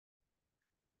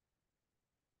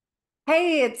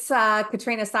Hey, it's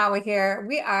Katrina Sawa here.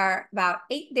 We are about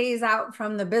 8 days out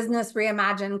from the Business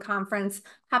Reimagined conference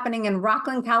happening in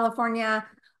Rockland, California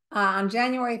on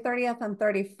January 30th and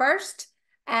 31st.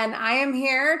 And I am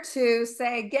here to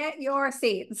say, get your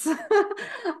seats.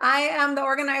 I am the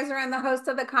organizer and the host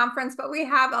of the conference, but we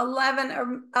have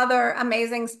 11 other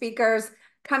amazing speakers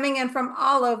coming in from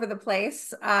all over the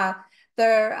place.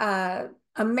 They're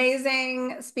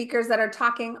amazing speakers that are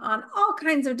talking on all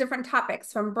kinds of different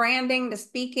topics, from branding to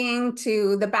speaking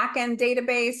to the back-end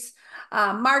database,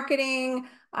 marketing,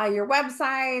 your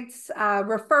websites,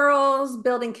 referrals,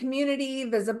 building community,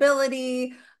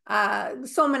 visibility,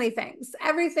 so many things.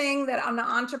 Everything that an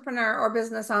entrepreneur or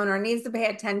business owner needs to pay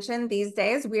attention these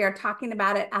days. We are talking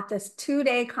about it at this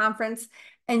 2-day conference,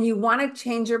 and you want to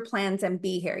change your plans and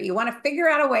be here. You want to figure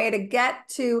out a way to get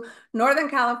to Northern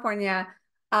California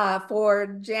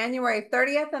for January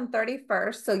 30th and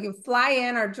 31st. So you fly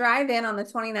in or drive in on the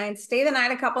 29th, stay the night,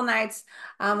 a couple nights.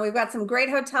 We've got some great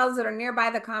hotels that are nearby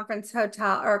the conference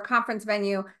hotel or conference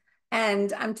venue.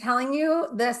 And I'm telling you,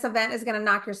 this event is going to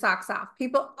knock your socks off.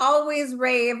 People always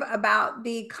rave about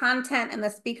the content and the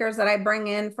speakers that I bring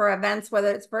in for events,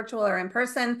 whether it's virtual or in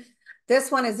person.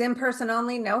 This one is in person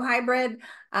only, no hybrid.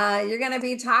 You're going to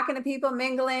be talking to people,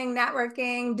 mingling,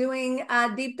 networking, doing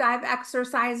deep dive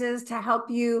exercises to help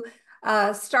you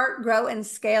start, grow, and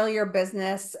scale your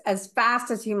business as fast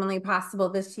as humanly possible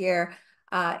this year.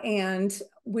 And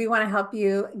we want to help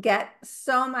you get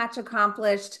so much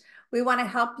accomplished. We want to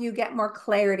help you get more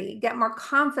clarity, get more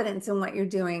confidence in what you're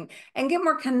doing, and get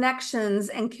more connections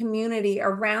and community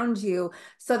around you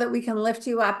so that we can lift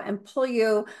you up and pull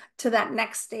you to that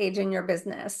next stage in your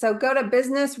business. So go to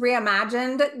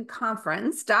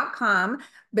businessreimaginedconference.com,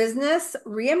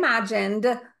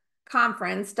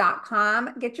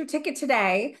 businessreimaginedconference.com. Get your ticket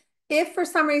today. If for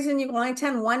some reason you can only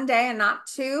attend one day and not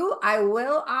two, I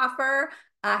will offer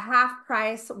a half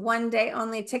price, 1 day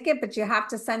only ticket, but you have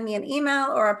to send me an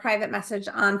email or a private message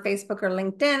on Facebook or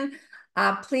LinkedIn.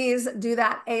 Please do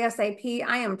that ASAP.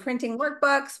 I am printing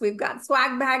workbooks. We've got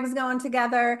swag bags going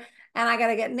together, and I got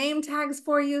to get name tags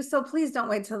for you. So please don't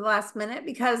wait till the last minute,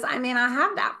 because I may not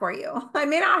have that for you. I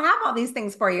may not have all these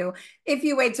things for you if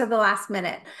you wait till the last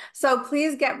minute. So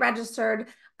please get registered.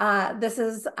 This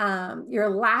is your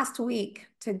last week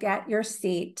to get your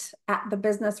seat at the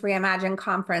Business Reimagined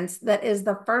conference. That is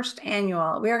the first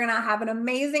annual. We are going to have an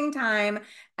amazing time,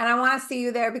 and I want to see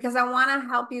you there because I want to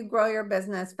help you grow your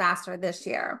business faster this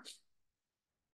year.